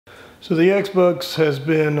So the Xbox has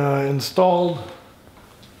been installed,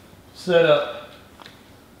 set up,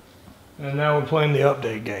 and now we're playing the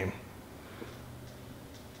update game.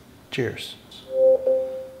 Cheers.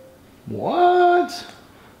 What?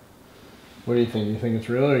 What do you think? You think it's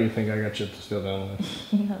real, or you think I got shit to steal down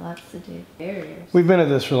with? You got lots to do. Barriers. We've been at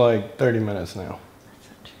this for like 30 minutes now. That's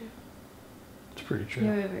not true. It's pretty true.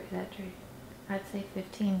 You're over exaggerating. I'd say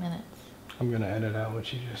 15 minutes. I'm gonna edit out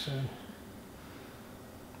what you just said.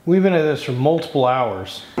 We've been at this for multiple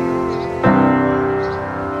hours.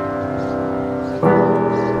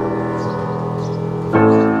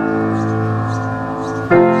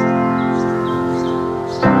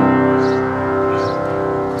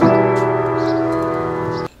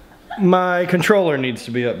 My controller needs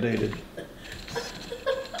to be updated.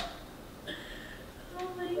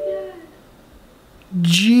 Oh my god.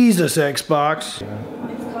 Jesus, Xbox.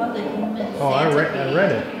 It's called the human. Oh, I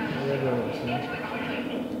read it.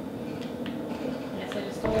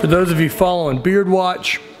 For those of you following Beard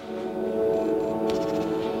Watch,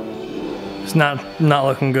 it's not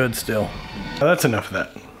looking good still. That's enough of that.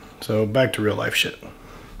 So back to real life shit.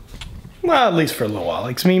 Well, at least for a little while,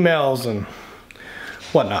 like some emails and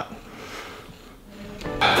whatnot.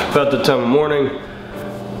 About the time of morning,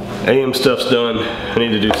 AM stuff's done. I need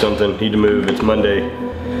to do something, need to move, it's Monday.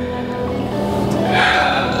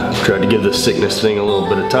 Tried to give this sickness thing a little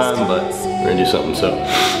bit of time, but we're gonna do something, so.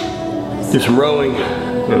 Do some rowing,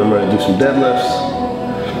 and I'm gonna do some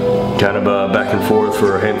deadlifts. Kind of back and forth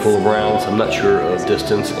for a handful of rounds. I'm not sure of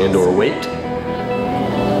distance and or weight,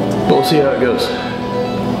 but we'll see how it goes.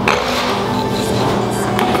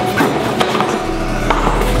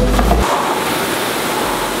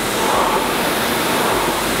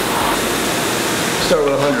 Start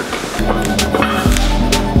with 100.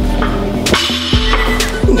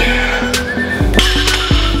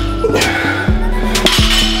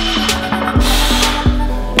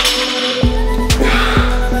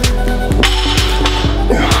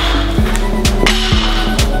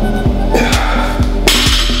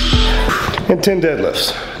 And 10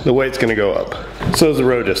 deadlifts. The weight's gonna go up. So is the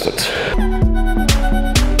row distance.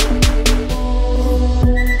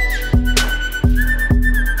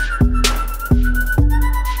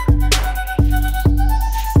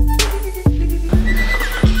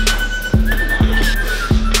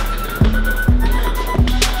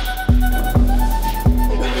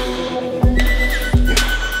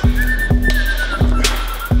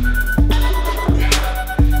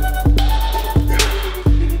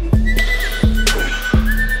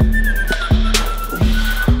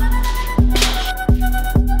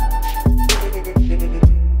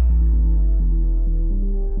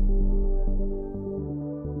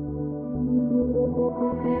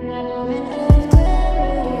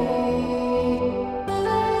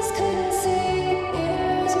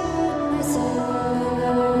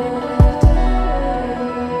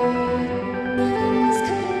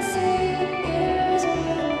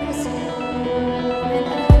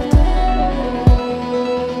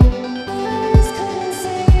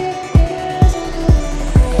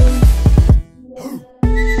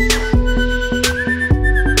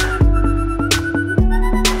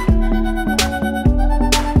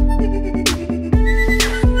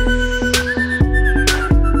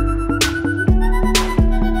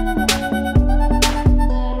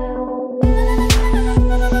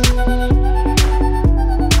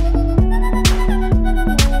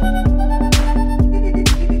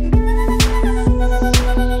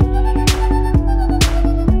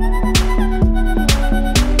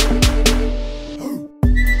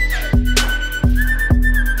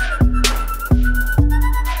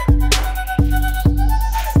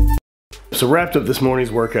 So wrapped up this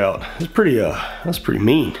morning's workout. It's pretty, that's pretty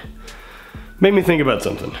mean. Made me think about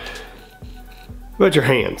something. About your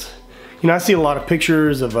hands. You know, I see a lot of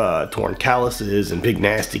pictures of torn calluses and big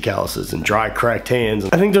nasty calluses and dry cracked hands.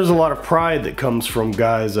 I think there's a lot of pride that comes from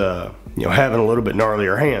guys, you know, having a little bit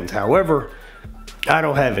gnarlier hands. However, I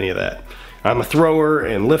don't have any of that. I'm a thrower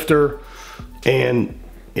and lifter, and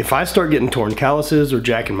if I start getting torn calluses or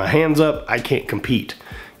jacking my hands up, I can't compete.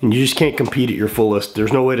 And you just can't compete at your fullest.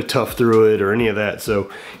 There's no way to tough through it or any of that. So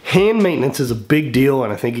hand maintenance is a big deal,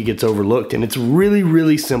 and I think it gets overlooked, and it's really,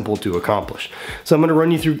 really simple to accomplish. So I'm gonna run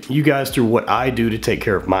you guys through what I do to take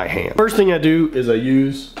care of my hand. First thing I do is I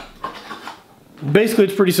use, basically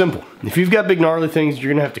it's pretty simple. If you've got big gnarly things,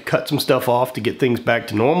 you're gonna have to cut some stuff off to get things back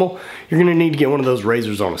to normal. You're gonna need to get one of those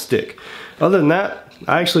razors on a stick. Other than that,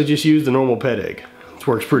 I actually just use the normal pet egg. This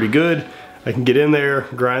works pretty good. I can get in there,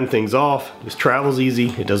 grind things off. This travels easy,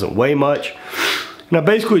 it doesn't weigh much. And I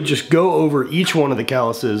basically just go over each one of the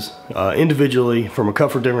calluses individually from a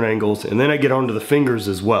couple different angles, and then I get onto the fingers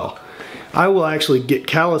as well. I will actually get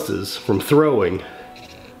calluses from throwing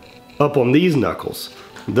up on these knuckles.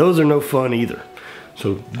 Those are no fun either.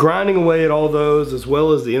 So grinding away at all those, as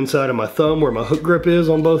well as the inside of my thumb where my hook grip is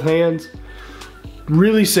on both hands,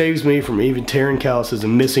 really saves me from even tearing calluses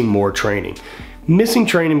and missing more training. Missing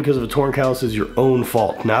training because of a torn callus is your own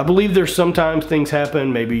fault. Now I believe there's sometimes things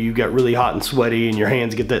happen, maybe you got really hot and sweaty and your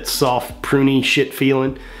hands get that soft, pruny shit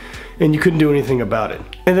feeling and you couldn't do anything about it.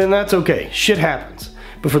 And then that's okay, shit happens.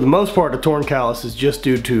 But for the most part, a torn callus is just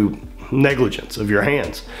due to negligence of your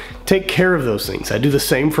hands. Take care of those things. I do the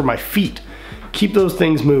same for my feet. Keep those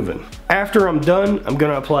things moving. After I'm done, I'm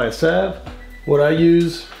gonna apply a salve. What I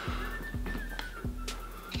use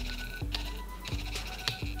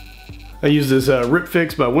this Rip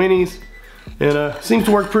Fix by Winnie's, and seems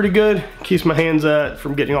to work pretty good. Keeps my hands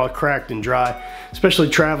from getting all cracked and dry, especially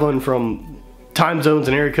traveling from time zones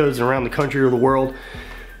and area codes and around the country or the world.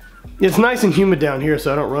 It's nice and humid down here,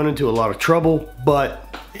 so I don't run into a lot of trouble,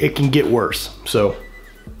 but it can get worse. So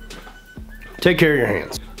take care of your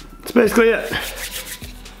hands. That's basically it.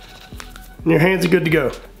 And your hands are good to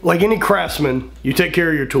go. Like any craftsman, you take care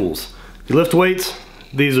of your tools. You lift weights,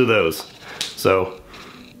 these are those. So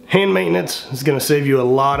hand maintenance is gonna save you a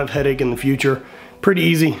lot of headache in the future. Pretty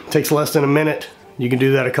easy, takes less than a minute. You can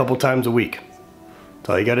do that a couple times a week. That's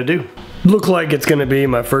all you gotta do. Look like it's gonna be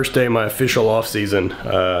my first day, my official off season.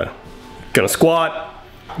 Gonna squat,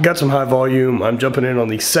 got some high volume. I'm jumping in on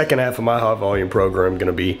the second half of my high volume program.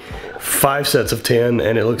 Gonna be 5 sets of 10,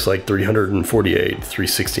 and it looks like 348,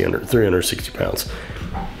 360 pounds.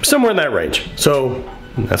 Somewhere in that range. So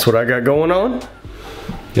that's what I got going on.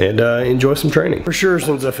 And enjoy some training. For sure,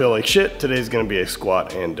 since I feel like shit, today's gonna be a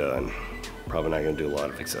squat and done. Probably not gonna do a lot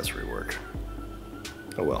of accessory work.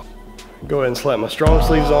 Oh well. Go ahead and slap my strong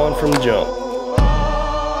sleeves on from the jump.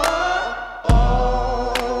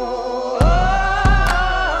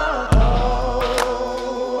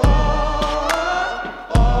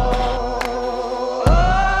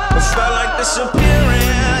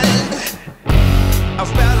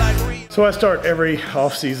 So I start every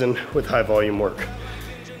off season with high volume work.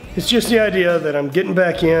 It's just the idea that I'm getting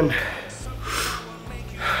back in,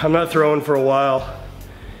 I'm not throwing for a while,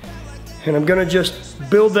 and I'm gonna just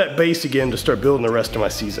build that base again to start building the rest of my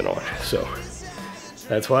season on. So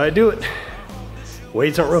that's why I do it.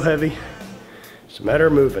 Weights aren't real heavy, it's a matter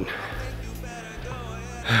of moving.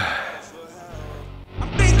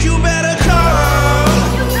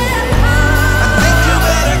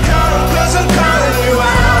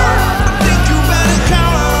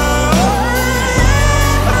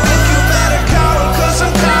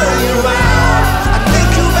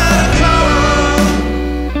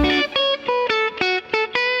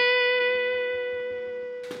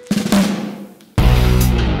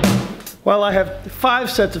 Well, I have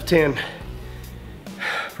 5 sets of 10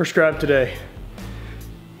 prescribed today.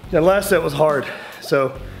 The last set was hard,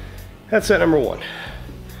 so that's set number 1.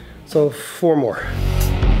 So 4 more.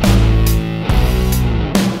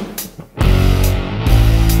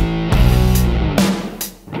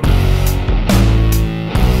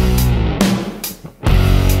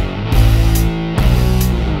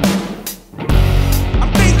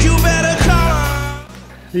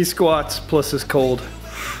 These squats plus this cold,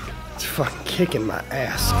 it's fucking kicking my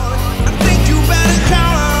ass. I think you better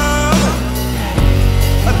call him.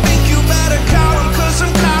 I think you better call him, 'cause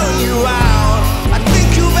I'm calling you out. I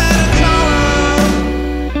think you better call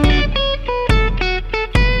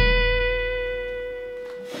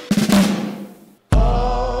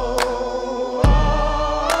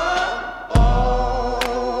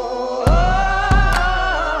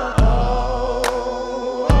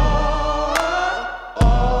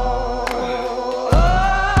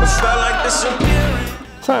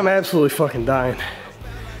So I'm absolutely fucking dying.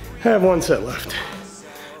 I have 1 set left.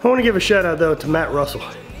 I want to give a shout out though to Matt Russell.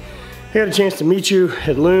 I got a chance to meet you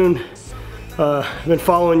at Loon. I've been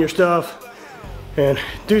following your stuff, and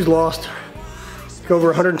dude's lost over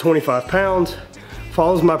 125 pounds.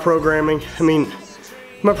 Follows my programming. I mean,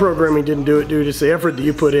 my programming didn't do it, dude. It's the effort that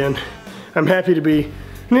you put in. I'm happy to be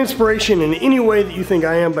an inspiration in any way that you think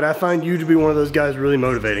I am, but I find you to be one of those guys really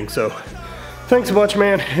motivating. So thanks a bunch,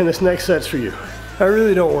 man, and this next set's for you. I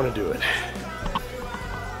really don't want to do it.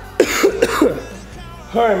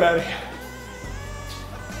 All right, Maddie.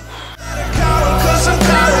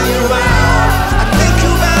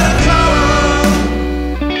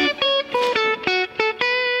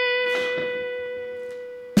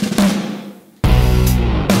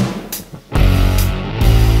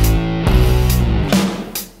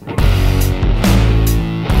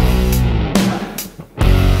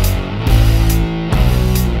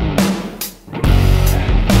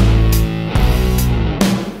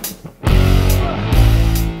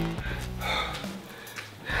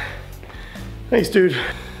 Thanks, dude.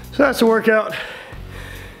 So that's the workout.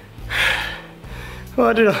 Well,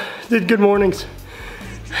 I did good mornings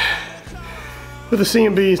with the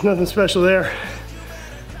CMBs, nothing special there.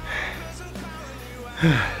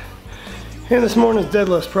 And this morning's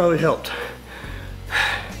deadlifts probably helped.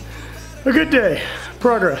 A good day,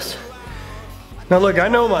 progress. Now look, I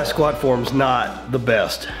know my squat form's not the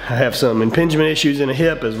best. I have some impingement issues in a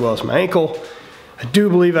hip as well as my ankle. I do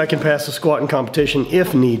believe I can pass the squat in competition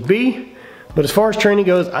if need be. But as far as training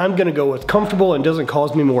goes, I'm gonna go with comfortable and doesn't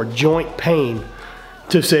cause me more joint pain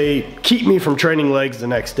to say, keep me from training legs the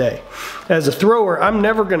next day. As a thrower, I'm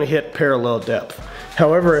never gonna hit parallel depth.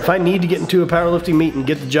 However, if I need to get into a powerlifting meet and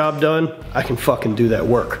get the job done, I can fucking do that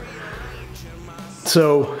work.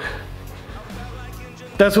 So,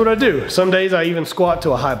 that's what I do. Some days I even squat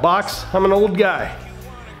to a high box. I'm an old guy.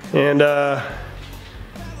 And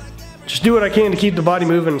just do what I can to keep the body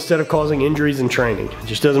moving instead of causing injuries in training. It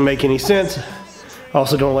just doesn't make any sense. I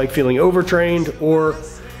also don't like feeling overtrained or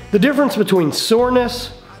the difference between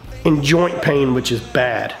soreness and joint pain, which is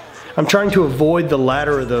bad. I'm trying to avoid the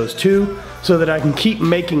latter of those two so that I can keep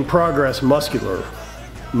making progress muscularly,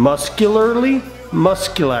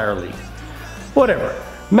 whatever.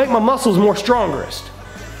 Make my muscles more strongest.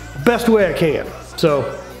 Best way I can.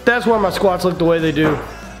 So that's why my squats look the way they do.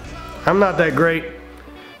 I'm not that great,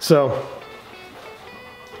 so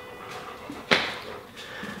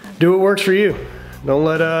do what works for you. Don't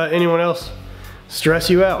let anyone else stress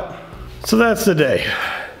you out. So that's the day.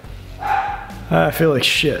 I feel like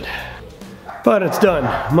shit, but it's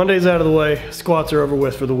done. Monday's out of the way. Squats are over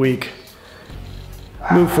with for the week.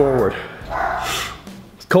 Move forward.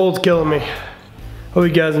 This cold's killing me. Hope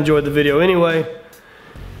you guys enjoyed the video anyway.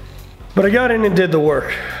 But I got in and did the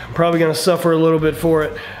work. I'm probably gonna suffer a little bit for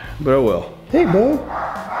it, but I will. Hey, bud.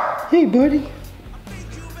 Hey, buddy.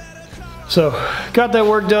 So, got that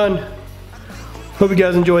work done. Hope you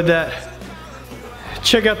guys enjoyed that.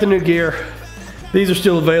 Check out the new gear. These are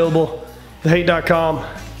still available. thehate.com.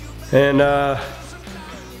 And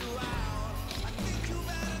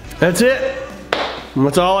that's it. And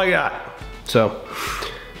that's all I got. So,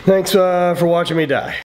 thanks for watching me die.